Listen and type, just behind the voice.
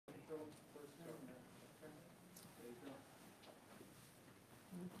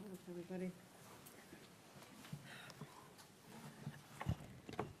Everybody.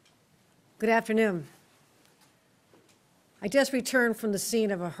 Good afternoon. I just returned from the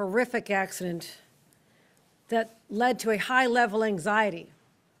scene of a horrific accident that led to a high-level anxiety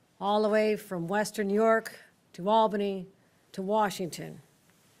all the way from Western New York to Albany to Washington.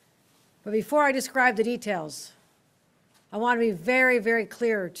 But before I describe the details, I want to be very, very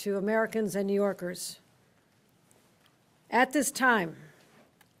clear to Americans and New Yorkers. At this time,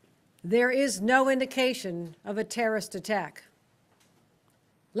 there is no indication of a terrorist attack.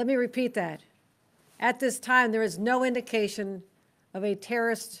 Let me repeat that. At this time, there is no indication of a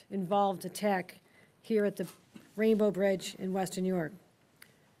terrorist-involved attack here at the Rainbow Bridge in Western New York.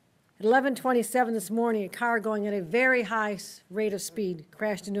 At 11:27 this morning, a car going at a very high rate of speed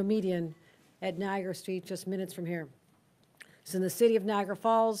crashed into a median at Niagara Street, just minutes from here. It's in the city of Niagara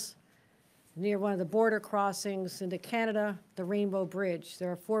Falls, near one of the border crossings into Canada, the Rainbow Bridge.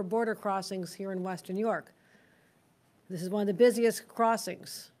 There are 4 border crossings here in Western New York. This is one of the busiest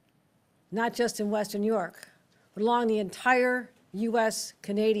crossings, not just in Western New York, but along the entire U.S.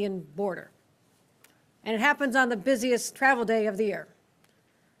 Canadian border. And it happens on the busiest travel day of the year.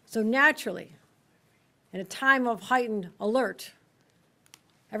 So naturally, in a time of heightened alert,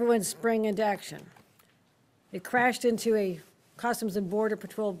 everyone sprang into action. It crashed into a Customs and Border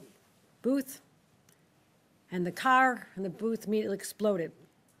Patrol booth, and the car and the booth immediately exploded.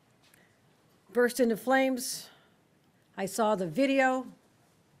 Burst into flames. I saw the video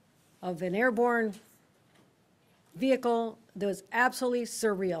of an airborne vehicle that was absolutely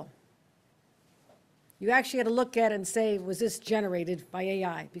surreal. You actually had to look at it and say, was this generated by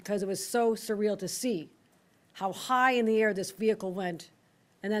AI? Because it was so surreal to see how high in the air this vehicle went,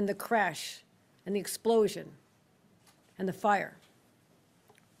 and then the crash and the explosion and the fire.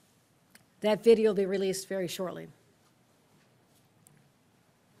 That video will be released very shortly.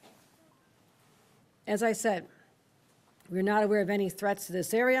 As I said, we're not aware of any threats to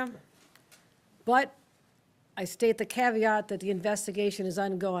this area, but I state the caveat that the investigation is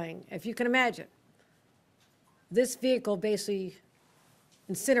ongoing. If you can imagine, this vehicle basically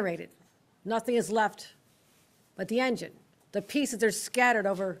incinerated. Nothing is left but the engine. The pieces are scattered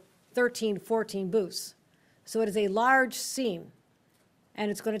over 13, 14 booths. So it is a large scene, and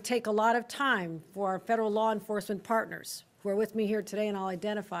it's going to take a lot of time for our federal law enforcement partners, who are with me here today and I'll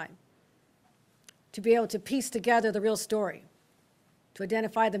identify, to be able to piece together the real story, to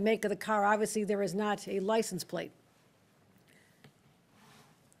identify the make of the car. Obviously, there is not a license plate.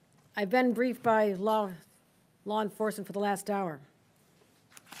 I've been briefed by law enforcement for the last hour.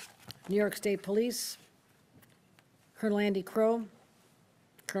 New York State Police, Colonel Andy Crow,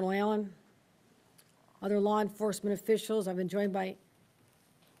 Colonel Allen, other law enforcement officials. I've been joined by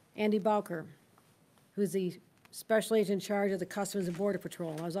Andy Bowker, who's the special agent in charge of the Customs and Border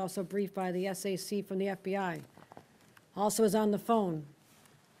Patrol. I was also briefed by the SAC from the FBI. Also was on the phone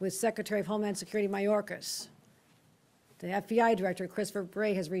with Secretary of Homeland Security Mayorkas. The FBI Director, Christopher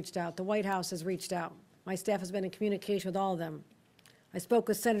Bray, has reached out. The White House has reached out. My staff has been in communication with all of them. I spoke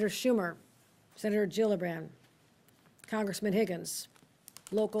with Senator Schumer, Senator Gillibrand, Congressman Higgins,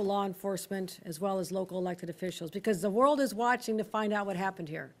 local law enforcement, as well as local elected officials, because the world is watching to find out what happened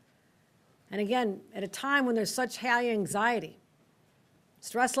here. And again, at a time when there's such high anxiety,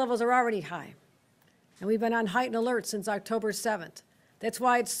 stress levels are already high, and we've been on heightened alert since October 7th. That's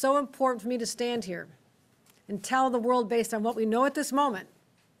why it's so important for me to stand here and tell the world, based on what we know at this moment,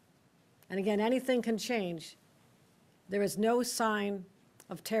 and again, anything can change, there is no sign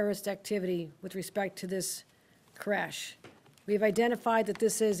of terrorist activity with respect to this crash. We've identified that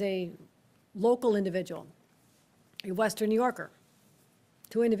this is a local individual, a Western New Yorker.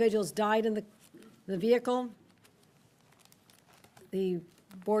 2 individuals died in the vehicle. The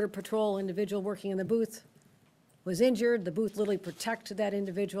Border Patrol individual working in the booth was injured. The booth literally protected that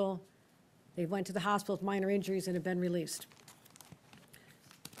individual. They went to the hospital with minor injuries and have been released.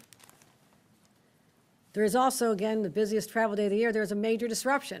 There is also, again, the busiest travel day of the year, there's a major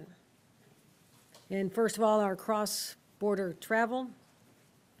disruption in, first of all, our cross-border travel.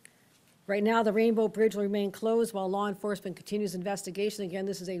 Right now, the Rainbow Bridge will remain closed while law enforcement continues investigation. Again,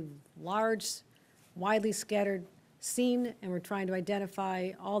 this is a large, widely scattered scene, and we're trying to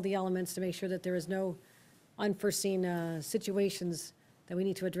identify all the elements to make sure that there is no unforeseen situations that we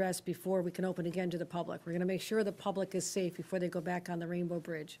need to address before we can open again to the public. We're going to make sure the public is safe before they go back on the Rainbow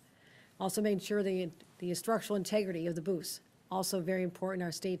Bridge. Also making sure the structural integrity of the booths, also very important.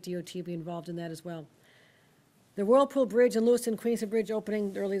 Our state DOT will be involved in that as well. The Whirlpool Bridge and Lewiston Queenston Bridge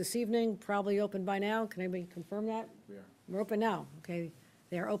opening early this evening, probably open by now. Can anybody confirm that? Yeah. We're open now, okay?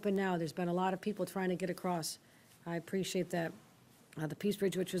 They are open now. There's been a lot of people trying to get across. I appreciate that. The Peace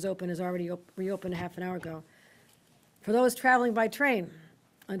Bridge, which was open, is already reopened a half an hour ago. For those traveling by train,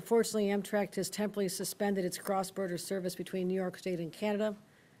 unfortunately, Amtrak has temporarily suspended its cross-border service between New York State and Canada.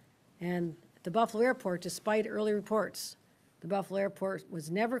 And the Buffalo Airport, despite early reports, the Buffalo Airport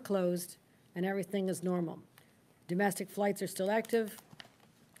was never closed and everything is normal. Domestic flights are still active.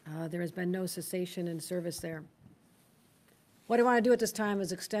 There has been no cessation in service there. What I want to do at this time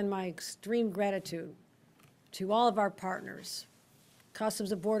is extend my extreme gratitude to all of our partners,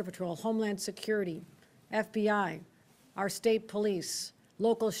 Customs and Border Patrol, Homeland Security, FBI, our state police,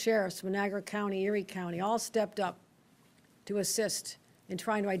 local sheriffs from Niagara County, Erie County, all stepped up to assist in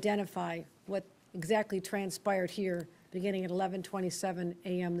trying to identify what exactly transpired here beginning at 11:27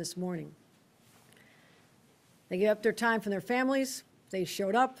 a.m. this morning. They gave up their time from their families. They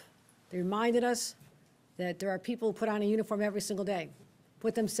showed up. They reminded us that there are people who put on a uniform every single day,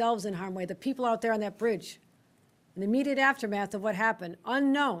 put themselves in harm's way. The people out there on that bridge, in the immediate aftermath of what happened,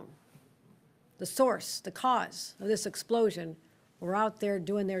 unknown, the source, the cause of this explosion, were out there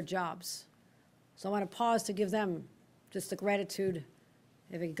doing their jobs. So I want to pause to give them just the gratitude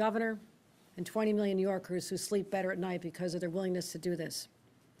of a governor and 20 million New Yorkers who sleep better at night because of their willingness to do this.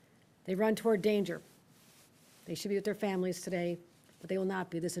 They run toward danger. They should be with their families today, but they will not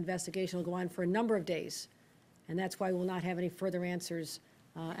be. This investigation will go on for a number of days, and that's why we will not have any further answers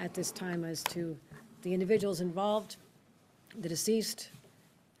at this time as to the individuals involved, the deceased,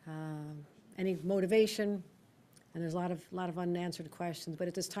 any motivation, and there's a lot of unanswered questions. But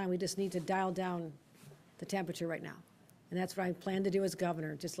at this time, we just need to dial down the temperature right now, and that's what I plan to do as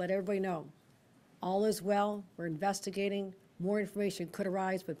governor. Just let everybody know, all is well. We're investigating. More information could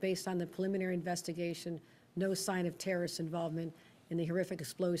arise, but based on the preliminary investigation, no sign of terrorist involvement in the horrific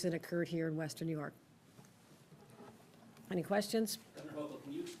explosion that occurred here in Western New York. Any questions? Governor Hochul,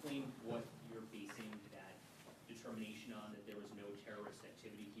 can you explain what you're basing that determination on, that there was no terrorist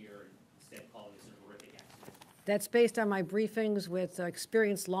activity here, and instead calling this a horrific accident? That's based on my briefings with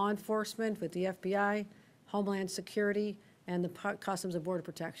experienced law enforcement, with the FBI, Homeland Security, and the Customs and Border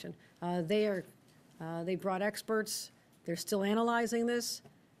Protection. They brought experts. They're still analyzing this,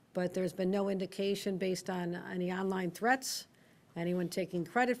 but there's been no indication based on any online threats, anyone taking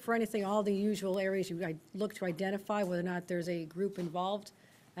credit for anything, all the usual areas you look to identify whether or not there's a group involved.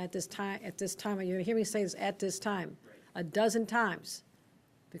 At this time, you're going to hear me say this at this time, a dozen times,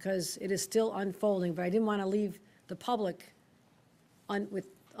 because it is still unfolding, but I didn't want to leave the public with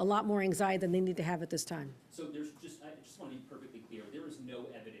a lot more anxiety than they need to have at this time. So I just want to be perfectly clear, there is no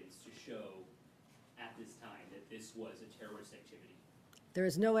evidence to show at this time that this was a terrorist activity? There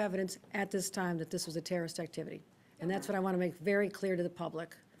is no evidence at this time that this was a terrorist activity. And that's what I want to make very clear to the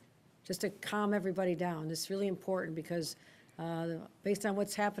public, just to calm everybody down. It's really important because based on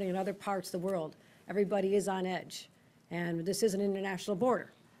what's happening in other parts of the world, everybody is on edge. And this is an international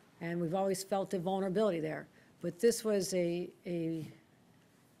border. And we've always felt the vulnerability there. But this was I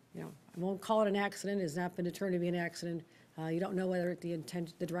won't call it an accident. It has not been determined to be an accident. You don't know whether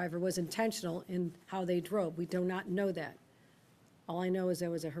the driver was intentional in how they drove. We do not know that. All I know is there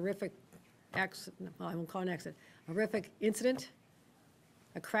was a horrific accident, well, I won't call it an accident, a horrific incident,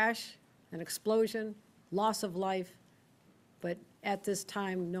 a crash, an explosion, loss of life, but at this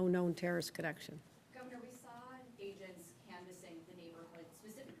time, no known terrorist connection. Governor, we saw agents canvassing the neighborhood,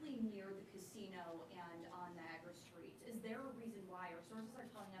 specifically near the casino and on Niagara Street. Is there a reason why? Our sources are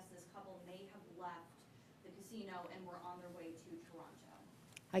telling us this couple may have left the casino and were on their way to Toronto.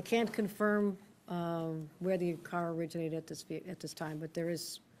 I can't confirm where the car originated at this time, but there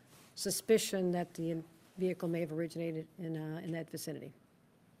is suspicion that the vehicle may have originated in that vicinity.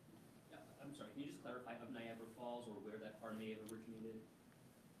 I'm sorry, can you just clarify, of Niagara Falls, or where that car may have originated?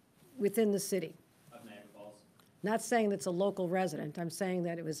 Within the city. Of Niagara Falls? Not saying that's a local resident. I'm saying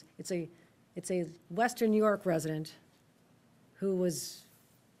that it's a Western New York resident who was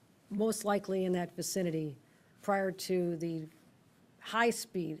most likely in that vicinity prior to the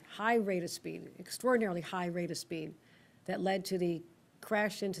high rate of speed, extraordinarily high rate of speed that led to the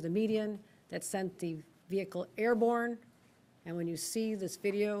crash into the median that sent the vehicle airborne. And when you see this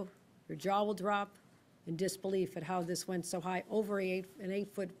video, your jaw will drop in disbelief at how this went so high over an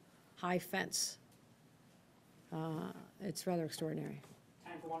 8-foot high fence. It's rather extraordinary.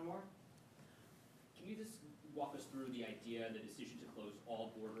 Time for one more. Can you just walk us through the idea, the decision to close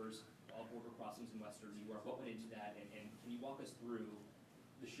all border crossings in Western New York? What went into that, and can you walk us through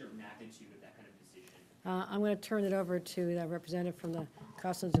the sheer magnitude of that kind of decision? I'm going to turn it over to the representative from the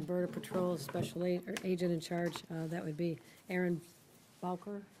Customs and Border Patrol, special agent in charge. That would be Aaron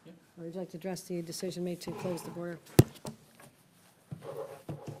Balker. Yep. Would you like to address the decision made to close the border?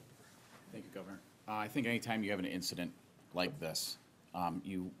 Thank you, Governor. I think anytime you have an incident like this,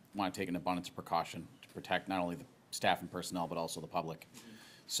 you want to take an abundance of precaution to protect not only the staff and personnel, but also the public.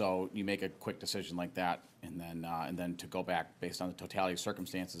 So you make a quick decision like that, and then to go back based on the totality of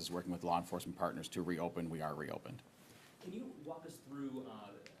circumstances, working with law enforcement partners to reopen, we are reopened. Can you walk us through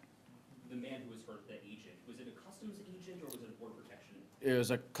the man who was hurt, the agent? Was it a customs agent or was it a border protection? It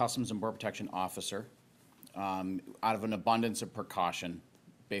was a Customs and Border Protection officer. Out of an abundance of precaution,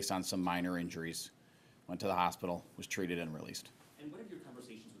 based on some minor injuries, went to the hospital, was treated and released. And what have your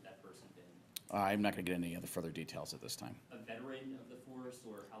conversations with that person been? I'm not going to get into any other further details at this time. A veteran of the force,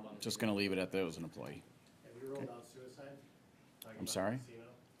 or how long? Just going to leave it at that it was an employee. Have you ruled out suicide? I'm sorry?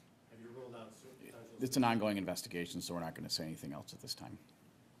 Have you ruled out potential? It's an ongoing investigation, so we're not going to say anything else at this time.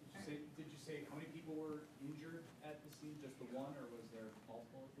 Did you say how many people were injured at the scene, just the one, or was there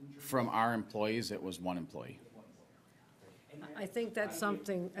multiple injuries? From our employees, it was one employee. I think that's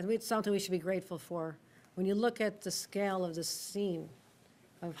something, I mean, it's something we should be grateful for. When you look at the scale of the scene,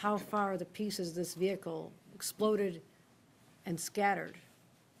 of how far the pieces of this vehicle exploded and scattered,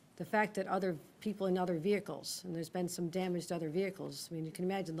 the fact that other people in other vehicles, and there's been some damage to other vehicles, I mean, you can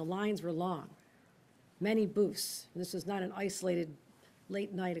imagine the lines were long. Many booths. This is not an isolated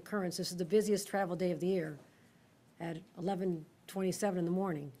late-night occurrence. This is the busiest travel day of the year at 11:27 in the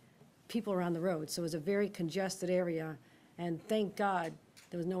morning. People are on the road, so it was a very congested area, and thank God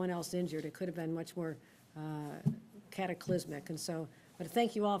there was no one else injured. It could have been much more cataclysmic, and so, but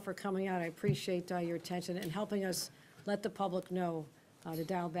thank you all for coming out. I appreciate your attention and helping us let the public know to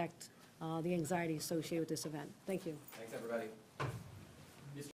dial back the anxiety associated with this event. Thank you. Thanks, everybody.